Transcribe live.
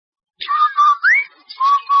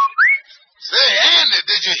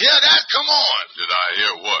did you hear that? Come on. Did I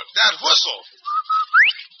hear what? That whistle.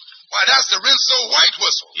 Why, that's the Rinso White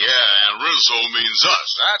whistle. Yeah, and Rinso means us.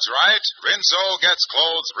 That's right. Rinso gets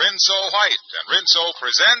clothes Rinso White, and Rinso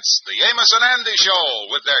presents the Amos and Andy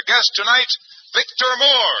Show with their guest tonight, Victor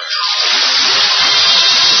Moore.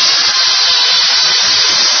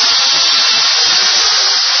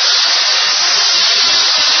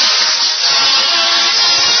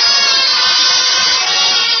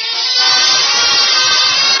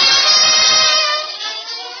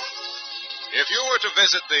 If you were to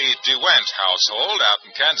visit the DeWent household out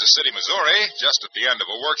in Kansas City, Missouri, just at the end of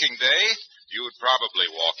a working day, you'd probably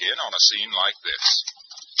walk in on a scene like this.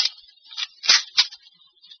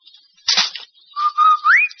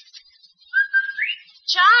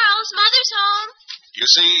 Charles, Mother's home. You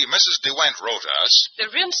see, Mrs. DeWent wrote us.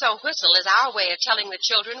 The Rinso whistle is our way of telling the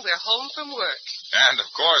children we're home from work. And, of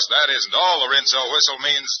course, that isn't all the Rinso whistle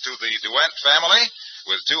means to the DeWent family.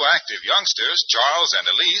 With two active youngsters, Charles and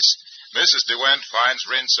Elise, Mrs. DeWent finds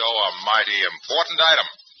Rinso a mighty important item.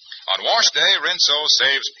 On wash day, Rinso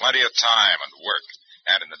saves plenty of time and work.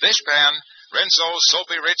 And in the dishpan, Rinso's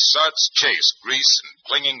soapy-rich suds chase grease and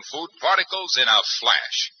clinging food particles in a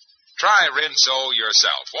flash. Try Rinso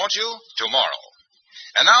yourself, won't you? Tomorrow.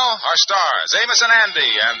 And now, our stars, Amos and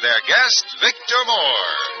Andy, and their guest, Victor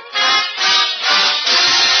Moore.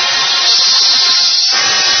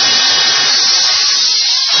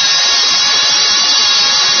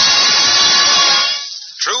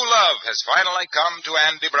 True love has finally come to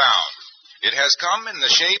Andy Brown. It has come in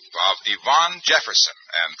the shape of Yvonne Jefferson,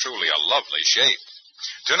 and truly a lovely shape.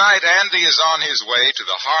 Tonight, Andy is on his way to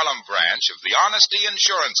the Harlem branch of the Honesty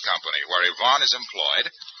Insurance Company, where Yvonne is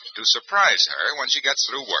employed, to surprise her when she gets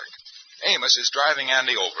through work. Amos is driving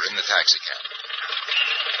Andy over in the taxicab.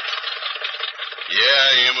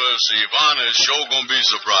 Yeah, Amos, Yvonne is sure gonna be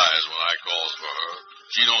surprised when I calls for her.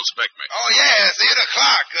 She don't expect me. Oh, yeah, it's 8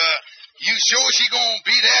 o'clock. You sure she gonna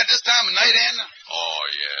be there this time of night, Andy? Oh,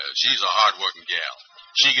 yeah, she's a hard-working gal.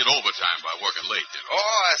 She get overtime by working late, you know.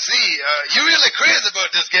 Oh, I see. You really crazy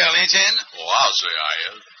about this gal, ain't you, Andy? Oh, I'll say I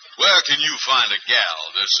am. Where can you find a gal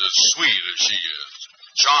that's as sweet as she is?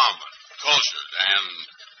 Charming, cultured, and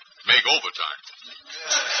make overtime.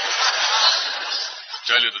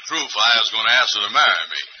 Tell you the truth, I was going to ask her to marry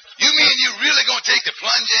me. You mean you really gonna take the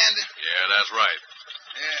plunge, Andy? Yeah, that's right.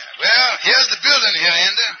 Yeah. Well, here's the building here,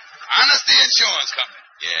 Andy. Honesty Insurance Company.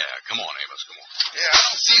 Yeah, come on, Amos, come on. Yeah, I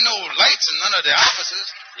don't see no lights in none of the offices.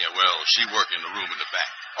 Yeah, well, she work in the room in the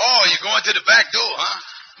back. Oh, you're going to the back door, huh?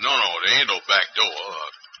 No, there ain't no back door.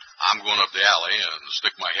 I'm going up the alley and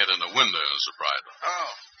stick my head in the window and surprise her.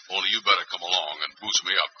 Oh. Only you better come along and boost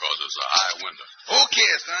me up, because it's a high window.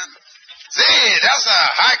 Okay, son. Say, that's a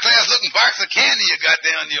high-class-looking box of candy you got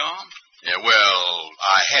there on your arm. Yeah, well,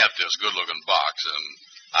 I had this good-looking box, and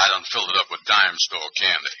I done filled it up with dime store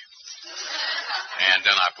candy. And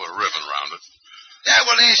then I put a ribbon around it. Yeah,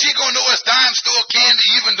 well, ain't she gonna know it's dime store candy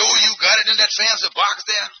even though you got it in that fancy box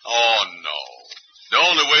there? Oh, no. The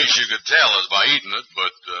only way she could tell is by eating it,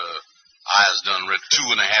 but I has done writ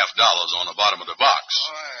 $2.50 on the bottom of the box.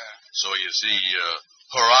 Oh, yeah. So you see,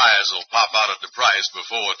 her eyes will pop out at the price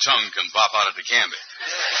before her tongue can pop out at the candy.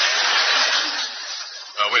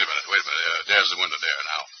 Wait a minute. There's the window there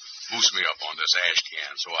now. Boost me up on this ash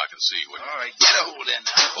can so I can see what... All right, get a hold in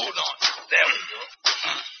now. Hold on. There we go.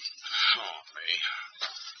 Oh, me.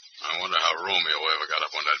 I wonder how Romeo ever got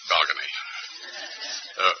up on that balcony.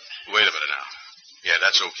 Wait a minute now. Yeah,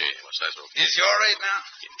 that's okay, Amos. That's okay. Is she all right now?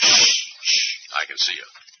 Shh. I can see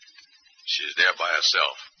her. She's there by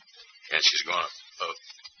herself. And she's going to...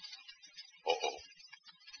 Uh-oh.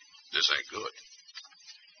 This ain't good.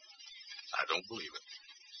 I don't believe it.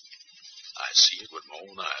 I see it with my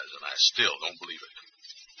own eyes, and I still don't believe it.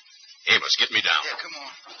 Amos, get me down. Yeah, come on.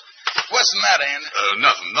 What's the matter, Andy?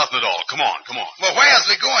 Nothing at all. Come on. Well, where's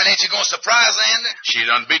we going? Ain't you going to surprise Andy? She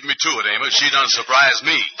done beat me to it, Amos. She done surprised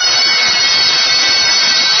me.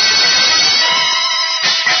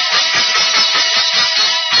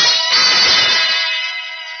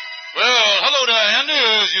 Well, hello there, Andy.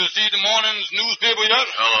 You see the morning's newspaper yet?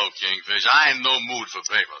 Hello, Kingfish. I ain't no mood for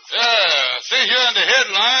papers. Yeah, see here in the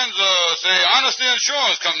headlines, say Honesty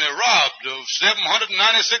Insurance Company robbed of $796.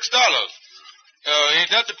 Ain't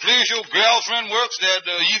that the place your girlfriend works, that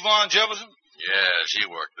Yvonne Jefferson? Yeah, she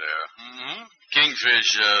worked there. Mm-hmm.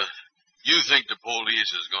 Kingfish, you think the police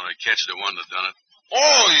is going to catch the one that done it?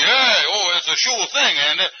 Oh, yeah. Oh, it's a sure thing,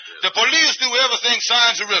 Andy. The police do everything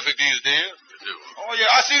scientific these days. They do. Oh, yeah,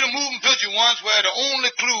 I seen a moving picture once where the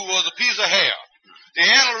only clue was a piece of hair. They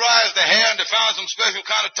analyzed the hair and they found some special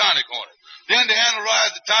kind of tonic on it. Then they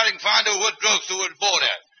analyzed the tonic and found out what drugstore it bought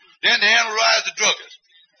at. Then they analyzed the druggist.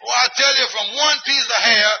 Oh, I tell you, from one piece of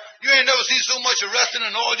hair, you ain't never seen so much arresting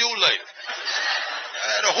in all your life.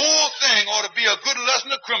 The whole thing ought to be a good lesson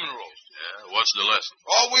to criminals. Yeah, what's the lesson?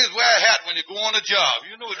 Always wear a hat when you go on a job.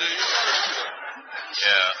 You know that.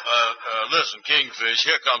 Yeah, listen, Kingfish,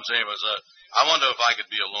 here comes Amos. I wonder if I could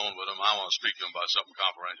be alone with him. I want to speak to him about something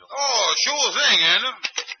confidential. Oh, sure thing, Andy.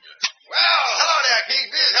 Well, hello there,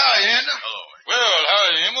 Kingfish. How are you, Andy? Hello. Well, how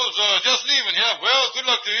are you, Amos? Just leaving here. Well, good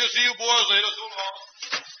luck to you. See you boys later. So long.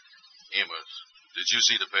 Amos, did you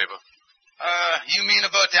see the paper? You mean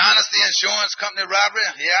about the Honesty Insurance Company robbery?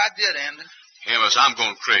 Yeah, I did, Andy. Amos, I'm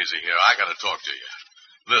going crazy here. I got to talk to you.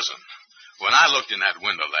 Listen, when I looked in that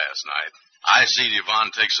window last night, I see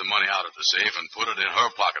Yvonne take some money out of the safe and put it in her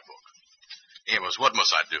pocketbook. Amos, what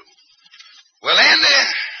must I do? Well, Andy,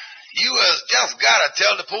 you has just got to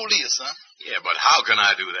tell the police, son. Yeah, but how can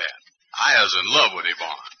I do that? I was in love with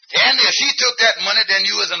Yvonne. Andy, if she took that money, then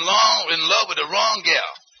you was in love with the wrong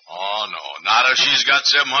gal. Oh, no. Not if she's got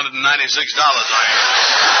 $796, I ain't.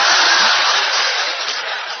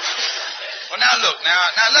 Well, now, look,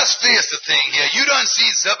 now let's face the thing here. You done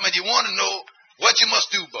see something and you want to know what you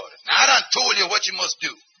must do about it. Now, I done told you what you must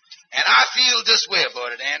do. And I feel this way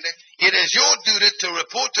about it, Andy. It is your duty to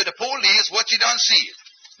report to the police what you done see.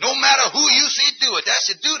 No matter who you see do it,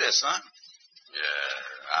 that's your duty, son.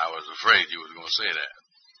 Yeah, I was afraid you was going to say that.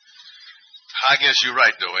 I guess you're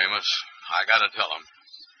right, though, Amos. I got to tell him.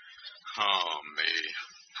 Oh, me.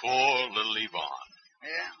 Poor little Yvonne.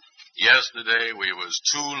 Yeah? Yesterday, we was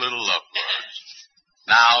two little lovebirds.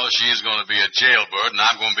 Now she's going to be a jailbird, and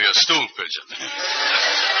I'm going to be a stool pigeon.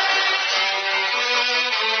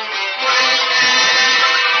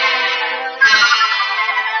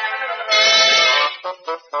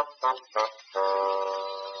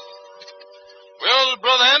 Well,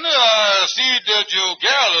 Brother Andy, I see that your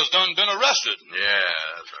gal has done been arrested. Yeah,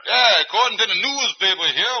 that's right. Yeah, according to the newspaper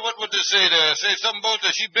here, what would they say there? Say something about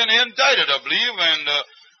that she's been indicted, I believe, and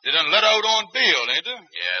they done let out on bail, ain't they?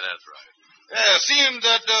 Yeah, that's right. Yeah, it seems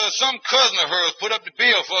that some cousin of hers put up the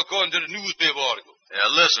bail for, according to the newspaper article. Yeah,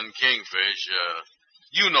 listen, Kingfish,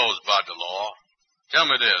 you knows about the law. Tell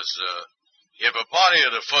me this, if a party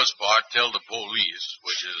of the first part tell the police,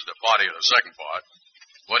 which is the party of the second part,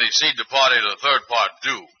 what he see the party of the third part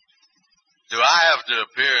do I have to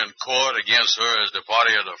appear in court against her as the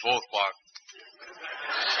party of the fourth part?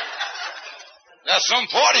 That's some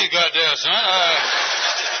party you got there, son.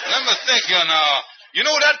 Let me think here now. You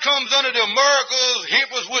know, that comes under the America's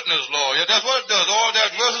Habeas Witness law. Yeah, that's what it does. All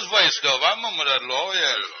that versus vice stuff. I remember that law,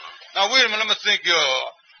 yeah. Now, wait a minute. Let me think.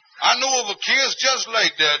 I know of a case just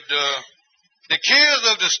like that. The case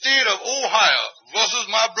of the state of Ohio versus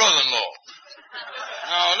my brother-in-law.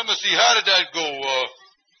 Now, let me see. How did that go?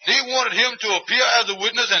 They wanted him to appear as a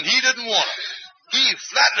witness, and he didn't want it. He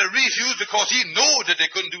flatly refused because he knew that they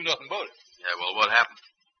couldn't do nothing about it. Yeah, well, what happened?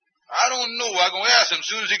 I don't know. I'm going to ask him as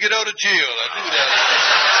soon as he get out of jail. I do that.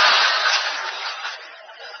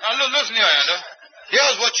 Now, listen here, Andy.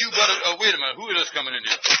 Here's what you got to... wait a minute. Who is this coming in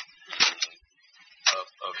here?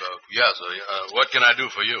 Yes, what can I do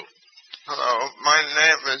for you? Hello, my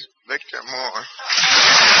name is Victor Moore.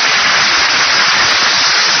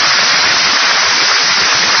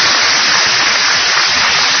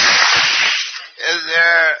 Is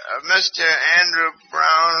there a Mr. Andrew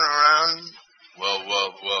Brown around? Well,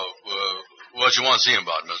 what you want to see him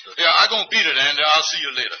about, mister? Yeah, I'm going to beat it, Andy. I'll see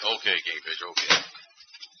you later. Okay, Kingfish, okay.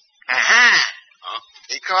 Uh-huh. Huh?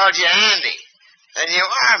 He called you Andy. Then you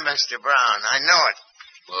are Mr. Brown. I know it.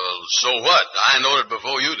 Well, so what? I knowed it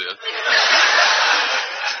before you did.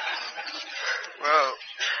 Well,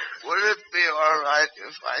 would it be all right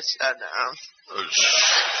if I sat down?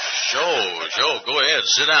 Sure. Go ahead,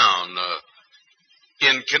 sit down.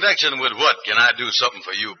 In connection with what can I do something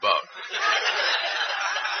for you about?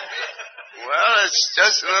 Well, it's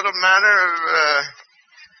just a little matter of,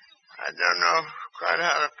 I don't know quite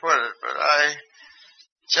how to put it, but I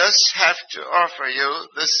just have to offer you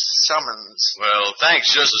this summons. Well,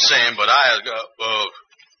 thanks just the same, but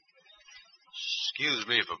excuse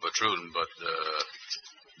me for protruding, but,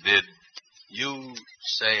 did you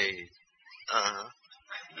say... Uh-huh.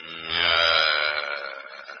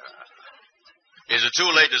 Is it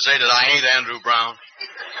too late to say that I ain't Andrew Brown?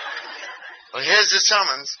 Well, here's the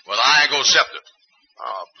summons. Well, I ain't gonna accept it.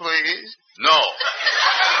 Oh, please. No.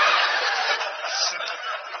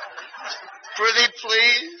 Pretty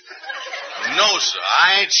please? No, sir.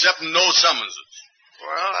 I ain't accepting no summonses.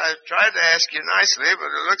 Well, I tried to ask you nicely,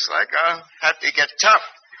 but it looks like I'll have to get tough.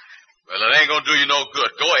 Well, it ain't gonna do you no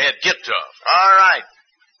good. Go ahead, get tough. All right.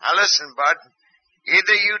 Now listen, Bud.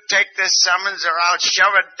 Either you take this summons or I'll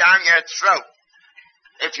shove it down your throat.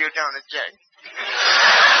 If you don't object.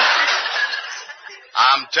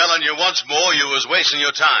 I'm telling you once more, you was wasting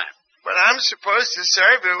your time. But I'm supposed to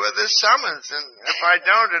serve you with a summons, and if I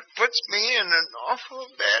don't, it puts me in an awful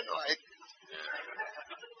bad light.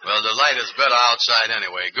 Well, the light is better outside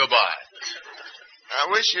anyway. Goodbye. I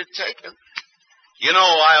wish you'd take it. You know,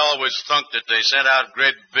 I always thunk that they sent out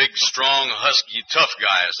great, big, strong, husky, tough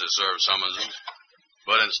guys to serve summonses.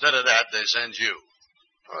 But instead of that, they send you.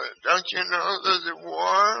 Oh, don't you know there's a war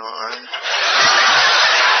on?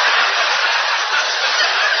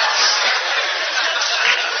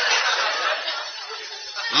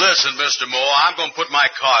 Listen, Mr. Moore, I'm going to put my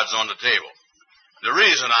cards on the table. The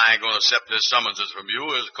reason I ain't going to accept this summonses from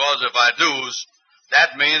you is because if I do,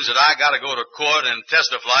 that means that I got to go to court and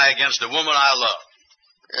testify against the woman I love.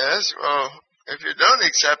 Yes, well, if you don't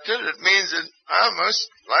accept it, it means that I'll most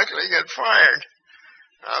likely get fired.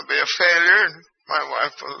 I'll be a failure, and my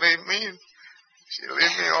wife will leave me. She'll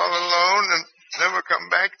leave me all alone and never come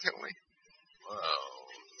back to me. Well,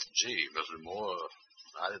 gee, Mr. Moore,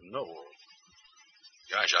 I didn't know.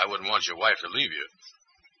 Gosh, I wouldn't want your wife to leave you.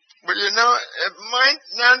 But you know, it might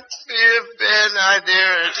not be a bad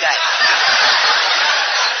idea at that.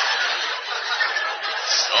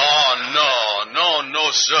 Oh,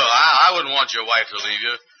 no, sir. I wouldn't want your wife to leave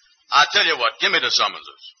you. I'll tell you what, give me the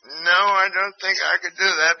summonses. No, I don't think I could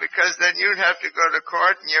do that, because then you'd have to go to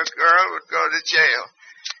court and your girl would go to jail.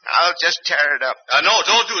 I'll just tear it up. No,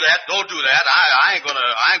 don't do that. Don't do that. I ain't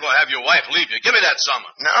gonna have your wife leave you. Give me that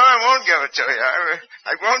summons. No, I won't give it to you.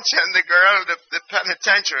 I won't send the girl to the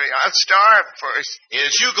penitentiary. I'll starve first.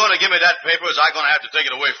 Is you gonna give me that paper, or is I gonna have to take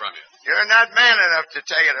it away from you? You're not man enough to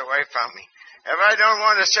take it away from me. If I don't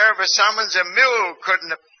want to serve a summons, a mule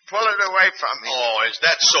couldn't pull it away from me. Oh, is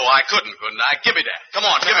that so? I couldn't I? Give me that. Come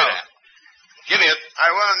on, give me that. Give me it.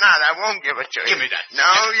 I will not. I won't give it to you. Give me that. No,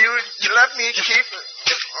 you let me keep it.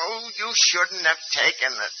 Oh, you shouldn't have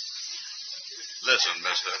taken it. Listen,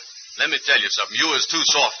 mister, let me tell you something. You is too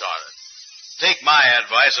soft-hearted. Take my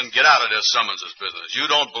advice and get out of this summonses business. You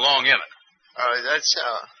don't belong in it. Oh, that's so.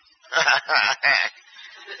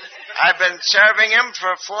 I've been serving him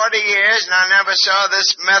for 40 years, and I never saw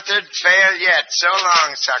this method fail yet. So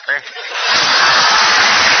long, sucker.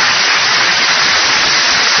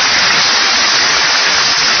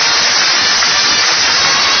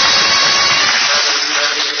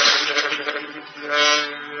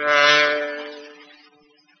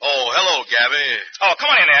 Oh, hello, Gabby. Oh, come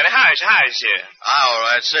on in, Eddie. How's you? All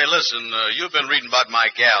right. Say, listen, you've been reading about my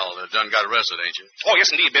gal that done got arrested, ain't you? Oh, yes,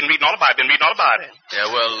 indeed. Been reading all about it. Yeah,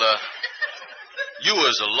 well, you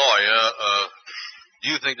as a lawyer, do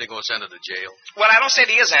you think they're going to send her to jail? Well, I don't say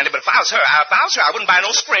it is, Andy, but if I was her, I wouldn't buy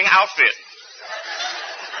no spring outfit.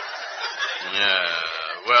 Yeah,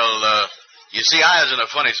 well, you see, I was in a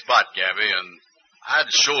funny spot, Gabby, and I'd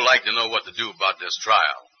sure like to know what to do about this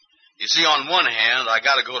trial. You see, on one hand, I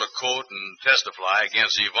got to go to court and testify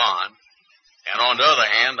against Yvonne. And on the other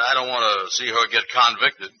hand, I don't want to see her get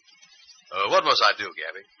convicted. What must I do,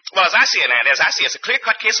 Gabby? Well, as I see it, Andy, it's a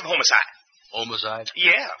clear-cut case of homicide. Homicide?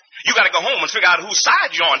 Yeah. You got to go home and figure out whose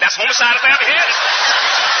side you're on. That's homicide if I ever heard it.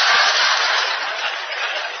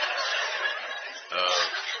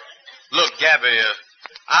 Look, Gabby,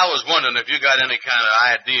 I was wondering if you got any kind of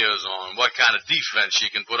ideas on what kind of defense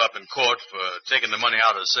she can put up in court for taking the money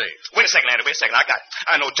out of the safe. Wait a second, Andy. I got it.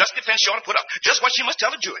 I know just defense she ought to put up. Just what she must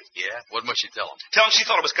tell the jury. Yeah? What must she tell them? Tell them she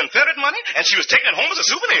thought it was Confederate money and she was taking it home as a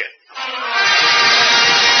souvenir.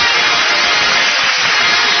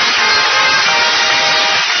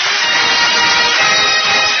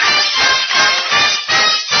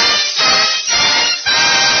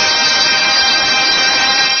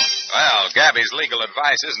 Well, Gabby's legal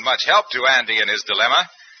advice isn't much help to Andy in his dilemma.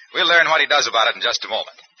 We'll learn what he does about it in just a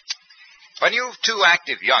moment. When you've two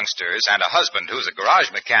active youngsters and a husband who's a garage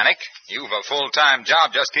mechanic, you've a full-time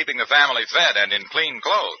job just keeping the family fed and in clean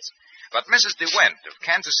clothes. But Mrs. DeWent of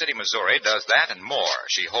Kansas City, Missouri does that and more.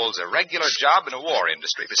 She holds a regular job in the war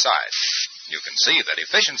industry besides. You can see that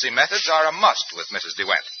efficiency methods are a must with Mrs.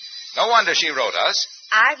 DeWent. No wonder she wrote us.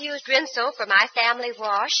 I've used Rinso for my family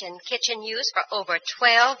wash and kitchen use for over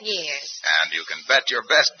 12 years. And you can bet your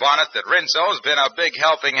best bonnet that Rinso's been a big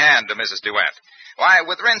helping hand to Mrs. DeWent. Why,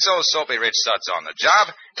 with Rinso's soapy rich suds on the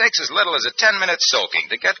job, takes as little as a 10-minute soaking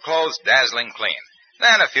to get clothes dazzling clean.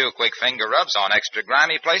 Then a few quick finger rubs on extra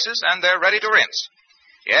grimy places, and they're ready to rinse.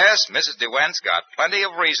 Yes, Mrs. DeWent's got plenty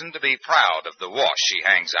of reason to be proud of the wash she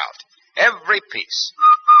hangs out. Every piece.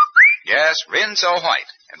 Yes, Rinso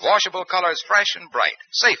White, in washable colors fresh and bright,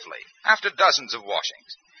 safely, after dozens of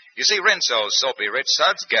washings. You see, Rinso's soapy rich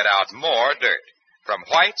suds get out more dirt, from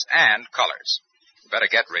whites and colors. You better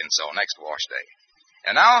get Rinso next wash day.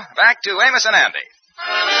 And now, back to Amos and Andy.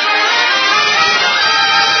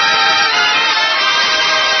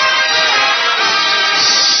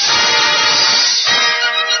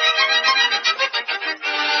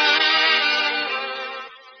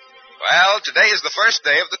 Well, today is the first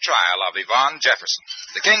day of the trial of Yvonne Jefferson.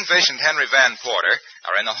 The Kingfish and Henry Van Porter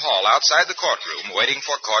are in the hall outside the courtroom waiting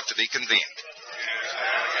for court to be convened.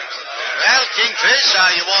 Well, Kingfish,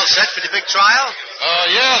 are you all set for the big trial?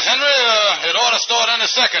 Yes, Henry. It ought to start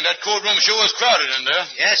any second. That courtroom sure is crowded in there.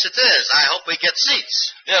 Yes, it is. I hope we get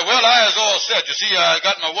seats. Yeah, well, I was all set. You see, I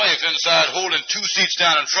got my wife inside holding 2 seats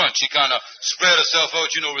down in front. She kind of spread herself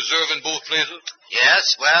out, reserving both places. Yes,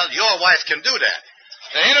 well, your wife can do that.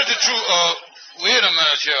 Now, ain't it the truth? Wait a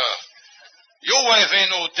minute, your wife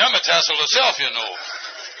ain't no demitassel herself,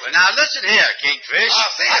 Well, now, listen here, Kingfish.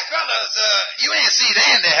 Say, fellas, you ain't seen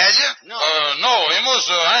Andy, has you? No. No,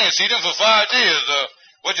 Amos, I ain't seen him for 5 days.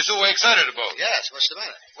 What you so excited about? Yes, what's the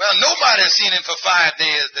matter? Well, nobody's seen him for 5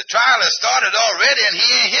 days. The trial has started already, and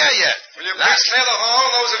he ain't here yet. Will you please clear the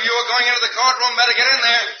hall? Those of you who are going into the courtroom better get in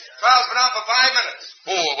there. Trial's been on for 5 minutes.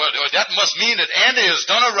 Oh, well, that must mean that Andy has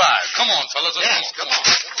done arrive. Come on, fellas. Come on.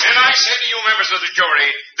 And I say to you, members of the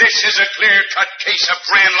jury, this is a clear-cut case of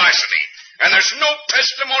grand larceny. And there's no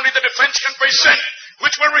testimony the defense can present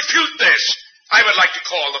which will refute this. I would like to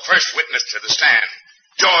call the first witness to the stand,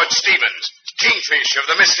 George Stevens, Kingfish of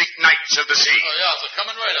the Mystic Knights of the Sea. Oh, yeah, sir.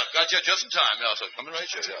 Coming right up. Got you just in time. Yeah, sir. Coming right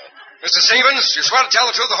here. Yeah. Mr. Stevens, you swear to tell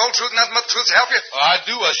the truth, the whole truth, and nothing but the truth to help you? I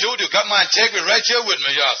do. I sure do. Got my integrity right here with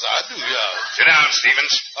me. Yeah, sir. I do, yeah. Sit down,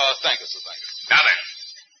 Stevens. Thank you, sir. Thank you. Now then,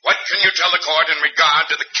 what can you tell the court in regard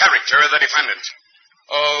to the character of the defendant?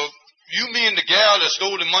 You mean the gal that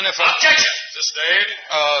stole the money from... Objection! Sustained.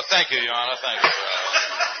 Thank you, Your Honor. Thank you.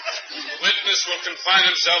 The witness will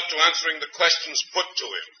confine himself to answering the questions put to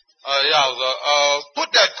him.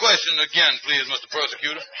 Put that question again, please, Mr.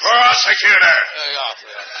 Prosecutor. Prosecutor! Yeah.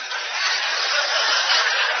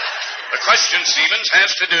 The question, Stevens,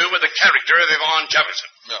 has to do with the character of Yvonne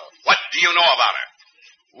Jefferson. Yeah. What do you know about her?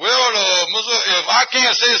 Well, mister, if I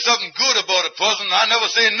can't say something good about a person, I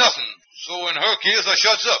never say nothing. So in her case, I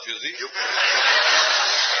shuts up, you see.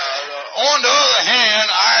 On the other hand,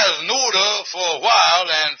 I has knowed her for a while,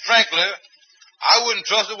 and frankly, I wouldn't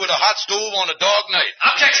trust her with a hot stove on a dark night.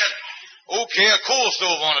 Objection! Okay, a coal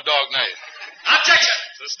stove on a dark night. Objection!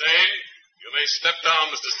 Sustained. You may step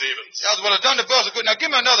down, Mr. Stevens. Yes, well, I've done the best I could. Now,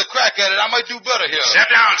 give me another crack at it. I might do better here.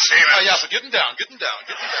 Step down, Stevens. Yes, sir. Get him down. Will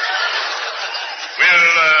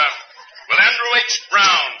Andrew H.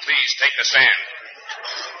 Brown please take the stand?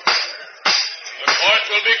 The court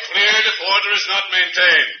will be cleared if order is not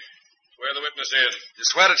maintained. Swear the witness in. You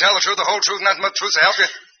swear to tell the truth, the whole truth, and nothing but the truth to help you?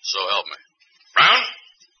 So help me. Brown,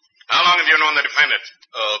 how long have you known the defendant?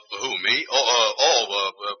 Who, me?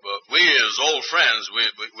 We as old friends.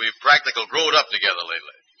 We've practically growed up together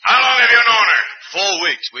lately. How long have you known her? 4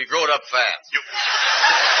 weeks. We growed up fast.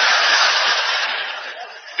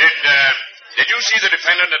 Did you see the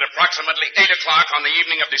defendant at approximately 8 o'clock on the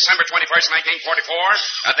evening of December 21st,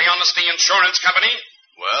 1944 at the Honesty Insurance Company?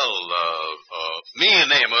 Well, me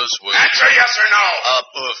and Amos were... Answer yes or no.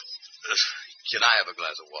 Can I have a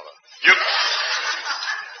glass of water? You...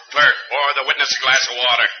 Clerk, pour the witness a glass of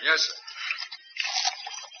water. Yes, sir.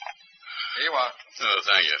 Here you are. Oh,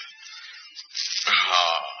 thank you.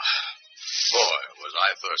 Boy, was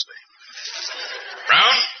I thirsty.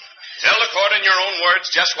 Brown, tell the court in your own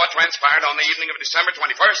words just what transpired on the evening of December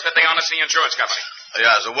 21st at the Honesty Insurance Company.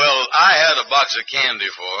 Yeah, so, well, I had a box of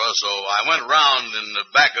candy for her, so I went around in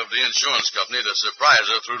the back of the insurance company to surprise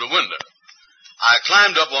her through the window. I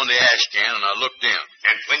climbed up on the ash can and I looked in.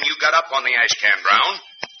 And when you got up on the ash can, Brown,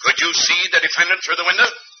 could you see the defendant through the window?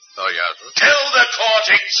 Oh, yeah, sir. Tell the court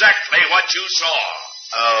exactly what you saw.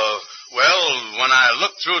 Well, when I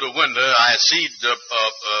looked through the window, I seed the,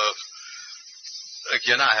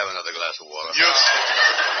 can I have another glass of water? Yes.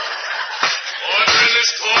 Order in this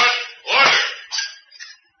court. Order.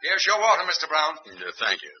 Here's your water, Mr. Brown. Yeah,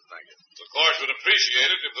 thank you. The court would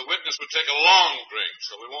appreciate it if the witness would take a long drink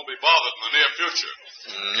so we won't be bothered in the near future.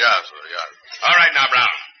 Yeah, sir, yeah. All right, now, Brown.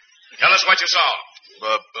 Tell us what you saw.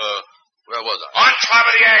 Where was I? On top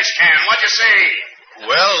of the ash can. What'd you see?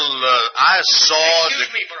 Well, I saw...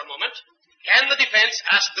 Excuse me for a moment. Can the defense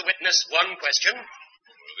ask the witness one question?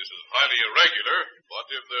 Well, this is highly irregular, but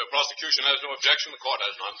if the prosecution has no objection, the court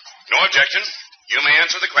has none. No objection. You may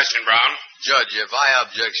answer the question, Brown. Judge, if I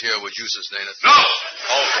object here, would you sustain it? No!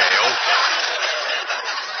 Okay.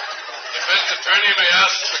 Defense attorney may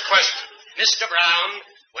ask the question. Mr. Brown,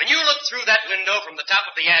 when you looked through that window from the top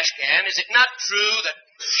of the ash can, is it not true that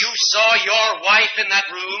you saw your wife in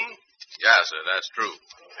that room? Yes, sir, that's true.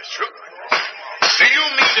 It's true. Do you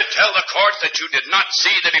mean to tell the court that you did not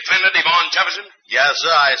see the defendant, Yvonne Jefferson? Yes,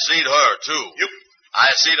 sir, I seen her, too.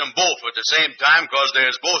 I seen them both at the same time because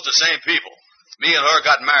they're both the same people. Me and her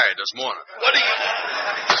got married this morning. What do you...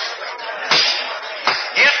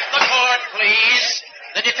 If the court, please.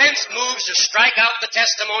 The defense moves to strike out the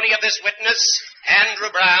testimony of this witness,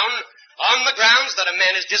 Andrew Brown, on the grounds that a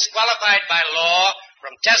man is disqualified by law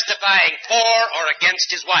from testifying for or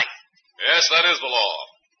against his wife. Yes, that is the law.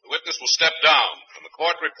 The witness will step down, and the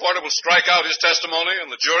court reporter will strike out his testimony,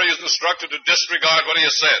 and the jury is instructed to disregard what he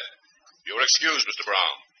has said. You're excused, Mr.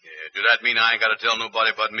 Brown. Yeah, do that mean I ain't got to tell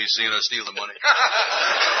nobody but me seeing her steal the money?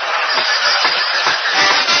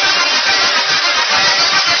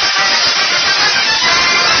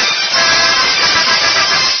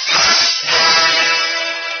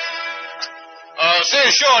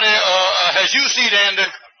 Say, Shorty, has you seen Andy?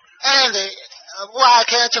 Andy? Why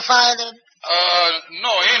can't you find him?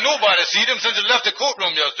 No, ain't nobody seen him since he left the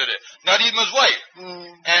courtroom yesterday. Not even his wife.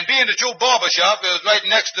 And being that your barber shop is right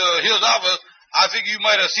next to his office, I figure you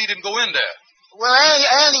might have seen him go in there. Well,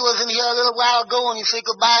 Andy was in here a little while ago and he said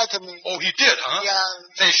goodbye to me. Oh, he did, huh?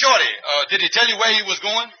 Yeah. Say, Shorty, did he tell you where he was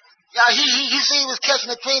going? Yeah, he said he was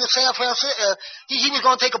catching a train to San Francisco. He was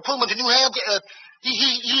going to take a Pullman to New Hampshire.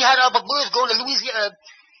 He had up a bus going to Louisiana.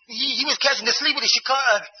 He was catching the sleeper to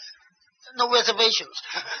Chicago. No reservations.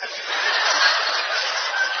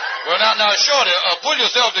 Well, now, Shorty, pull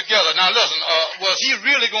yourself together. Now, listen, was he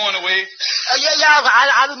really going away? Yeah,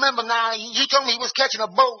 I remember now. He told me he was catching a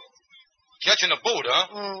boat. Catching a boat,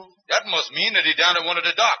 huh? That must mean that he's down at one of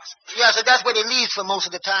the docks. Yeah, so that's where they leave for most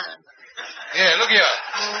of the time. Yeah, look here.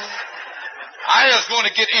 I was going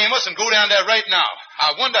to get Amos and go down there right now.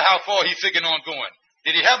 I wonder how far he figured on going.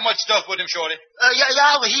 Did he have much stuff with him, Shorty? Yeah,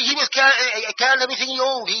 he was carrying everything he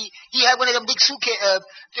owned. He had one of them big suitcases,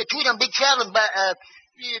 two of them big traveling bags.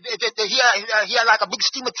 He had like a big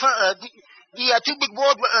steamer trunk. He had two big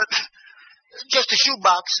wardrobes, just a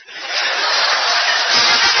shoebox.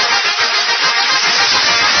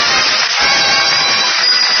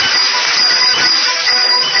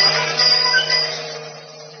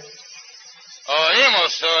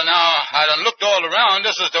 Amos, now, I done looked all around.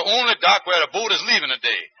 This is the only dock where the boat is leaving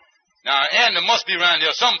today. Now, Andy must be around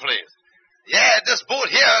here someplace. Yeah, this boat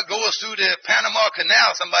here goes through the Panama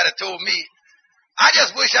Canal, somebody told me. I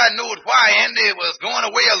just wish I knew why Andy was going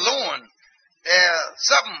away alone. There's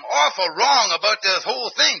something awful wrong about this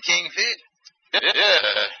whole thing, Kingfish.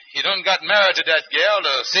 Yeah, he done got married to that gal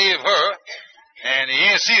to save her, and he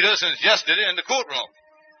ain't seen her since yesterday in the courtroom.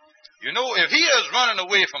 You know, if he is running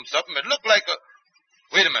away from something, it looked like a...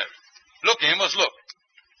 Wait a minute. Look, Amos, look.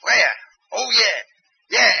 Where? Oh, yeah.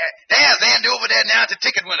 Yeah, there's Andy over there now at the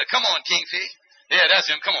ticket window. Come on, Kingfish. Yeah,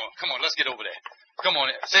 that's him. Come on, let's get over there. Come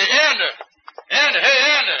on. Say, Andy, hey,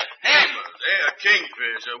 Andy. Amos,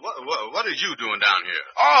 Kingfish, what are you doing down here?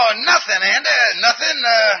 Oh, nothing, Andy, nothing.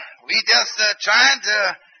 We just trying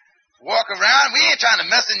to walk around. We ain't trying to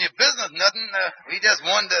mess in your business, nothing. We just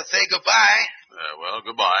wanted to say goodbye. Well,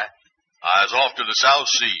 goodbye. I was off to the South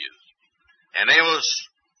Seas. And Amos,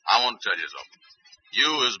 I want to tell you something. You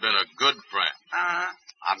has been a good friend.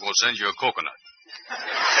 I'm going to send you a coconut.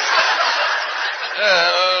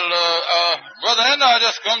 Brother Andy, I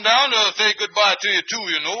just come down to say goodbye to you, too,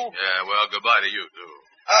 you know. Yeah, well, goodbye to you, too.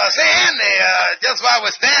 Say, Andy, just while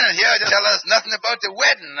we're standing here, just tell us nothing about the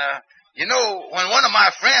wedding. You know, when one of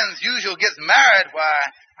my friends usually gets married, why,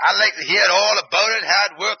 I like to hear all about it,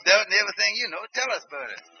 how it worked out and everything. You know, tell us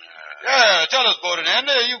about it. Yeah, tell us about it,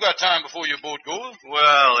 Andy. You got time before your boat goes.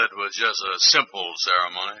 Well, it was just a simple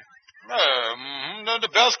ceremony. The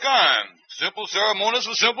best kind. Simple ceremonies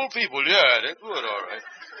for simple people. Yeah, they're good, all right.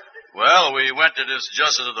 Well, we went to this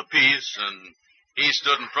justice of the peace, and he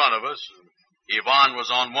stood in front of us. Yvonne was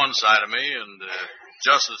on one side of me, and the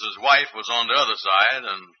justice's wife was on the other side,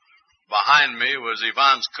 and behind me was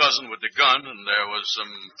Yvonne's cousin with the gun, and there was some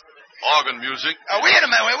organ music. Wait a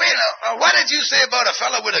minute. What did you say about a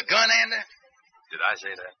fellow with a gun, Andy? Did I say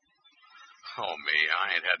that? Oh, me,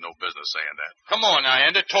 I ain't had no business saying that. Come on now,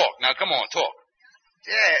 Andy, talk. Now, come on, talk.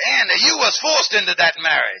 Yeah, Andy, you was forced into that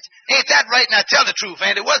marriage. Ain't that right? Now, tell the truth,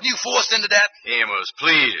 Andy. Wasn't you forced into that? Amos,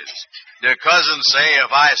 please. Their cousins say if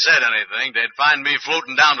I said anything, they'd find me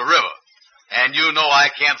floating down the river. And you know I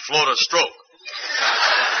can't float a stroke.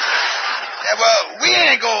 Yeah, well, we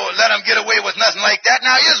ain't gonna let them get away with nothing like that.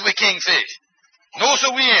 Now, is we, Kingfish? No,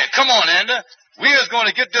 sir, we ain't. Come on, Andy. We is going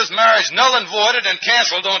to get this marriage null and voided and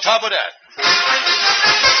canceled on top of that.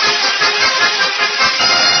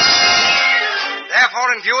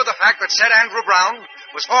 Therefore, in view of the fact that said Andrew Brown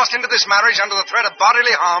was forced into this marriage under the threat of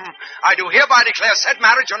bodily harm, I do hereby declare said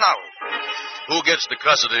marriage annulled. who gets the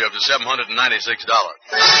custody of the $796. And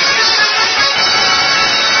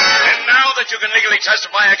now that you can legally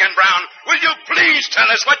testify again, Brown, will you please tell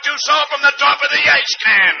us what you saw from the top of the ice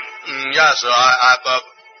can? Yes, sir.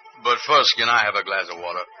 But first, can I have a glass of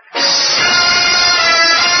water?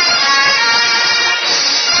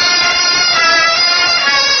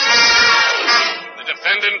 The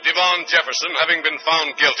defendant, Devon Jefferson, having been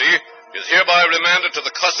found guilty, is hereby remanded to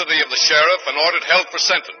the custody of the sheriff and ordered held for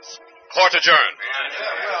sentence. Court adjourned.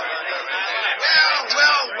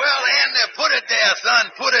 Well, Andy, put it there,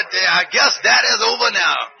 son. Put it there. I guess that is over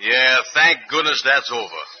now. Yeah, thank goodness that's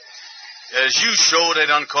over. As you showed, they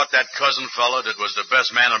done caught that cousin fella that was the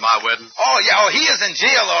best man at my wedding. Oh, yeah. Oh, he is in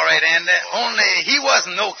jail, all right, Andy. Only he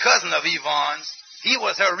wasn't no cousin of Yvonne's. He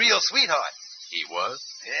was her real sweetheart. He was?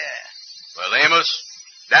 Yeah. Well, Amos,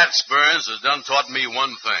 that experience has done taught me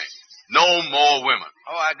one thing. No more women.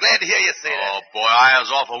 Oh, I'm glad to hear you say that. Oh, boy, I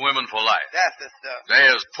is off of women for life. That's the stuff. They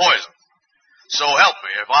is poison. So help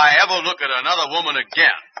me, if I ever look at another woman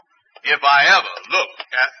again, if I ever look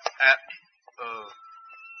at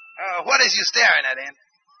what is you staring at, Andy?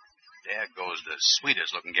 There goes the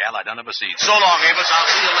sweetest looking gal I done ever seen. So long, Amos. I'll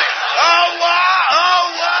see you later.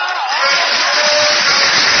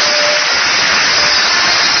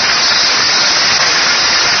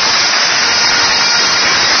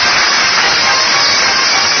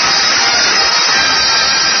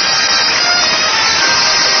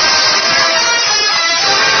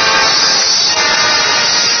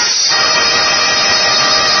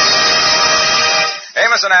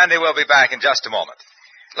 Amos and Andy will be back in just a moment.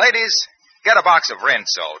 Ladies, get a box of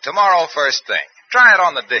Rinso tomorrow first thing. Try it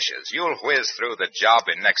on the dishes. You'll whiz through the job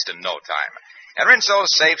in next to no time. And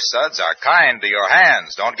Rinso's safe suds are kind to your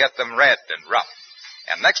hands. Don't get them red and rough.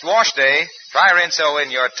 And next wash day, try Rinso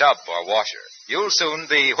in your tub or washer. You'll soon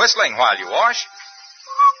be whistling while you wash.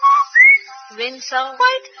 Rinso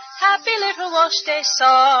white, happy little wash day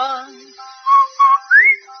song.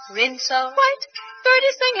 Rinso white,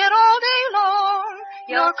 birdies sing it all day long.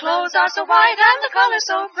 Your clothes are so white and the color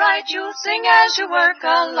so bright, you'll sing as you work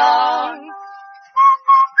along.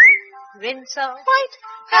 Rinso white,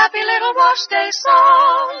 happy little wash day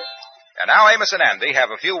song. And now Amos and Andy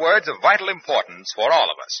have a few words of vital importance for all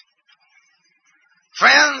of us.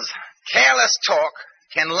 Friends, careless talk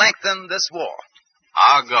can lengthen this war.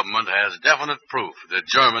 Our government has definite proof that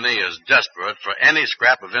Germany is desperate for any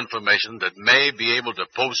scrap of information that may be able to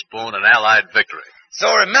postpone an Allied victory.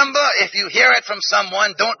 So remember, if you hear it from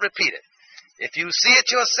someone, don't repeat it. If you see it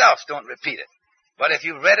yourself, don't repeat it. But if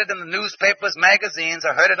you read it in the newspapers, magazines,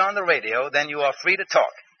 or heard it on the radio, then you are free to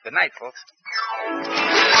talk. Good night, folks.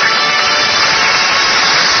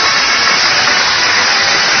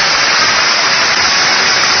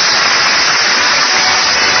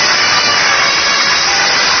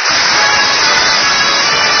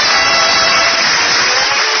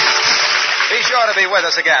 Be sure to be with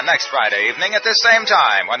us again next Friday evening at this same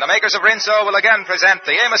time when the makers of Rinso will again present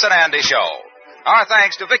the Amos and Andy Show. Our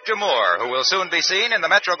thanks to Victor Moore, who will soon be seen in the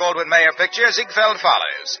Metro-Goldwyn-Mayer picture Ziegfeld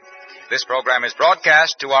Follies. This program is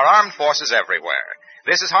broadcast to our armed forces everywhere.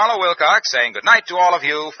 This is Harlow Wilcox saying goodnight to all of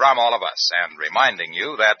you from all of us and reminding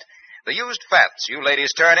you that the used fats you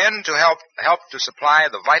ladies turn in to help to supply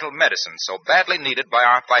the vital medicine so badly needed by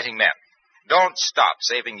our fighting men. Don't stop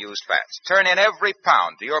saving used fats. Turn in every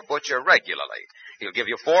pound to your butcher regularly. He'll give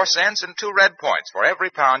you 4 cents and 2 red points for every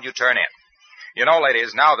pound you turn in. You know,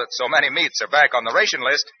 ladies, now that so many meats are back on the ration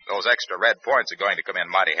list, those extra red points are going to come in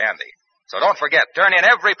mighty handy. So don't forget, turn in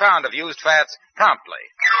every pound of used fats promptly.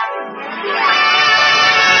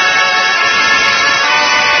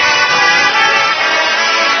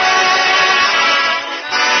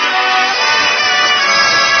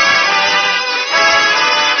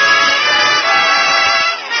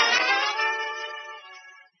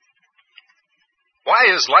 Why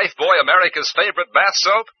is Lifebuoy America's favorite bath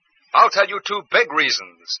soap? I'll tell you 2 big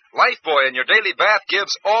reasons. Lifebuoy in your daily bath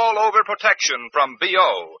gives all-over protection from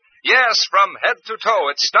BO. Yes, from head to toe,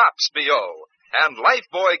 it stops BO. And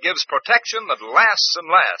Lifebuoy gives protection that lasts and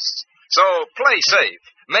lasts. So play safe.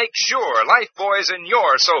 Make sure Lifebuoy's in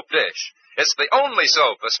your soap dish. It's the only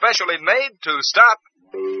soap especially made to stop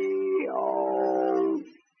BO.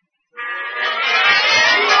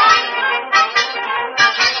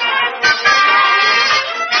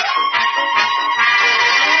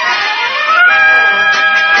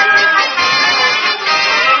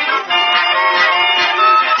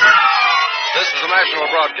 This is the National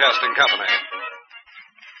Broadcasting Company.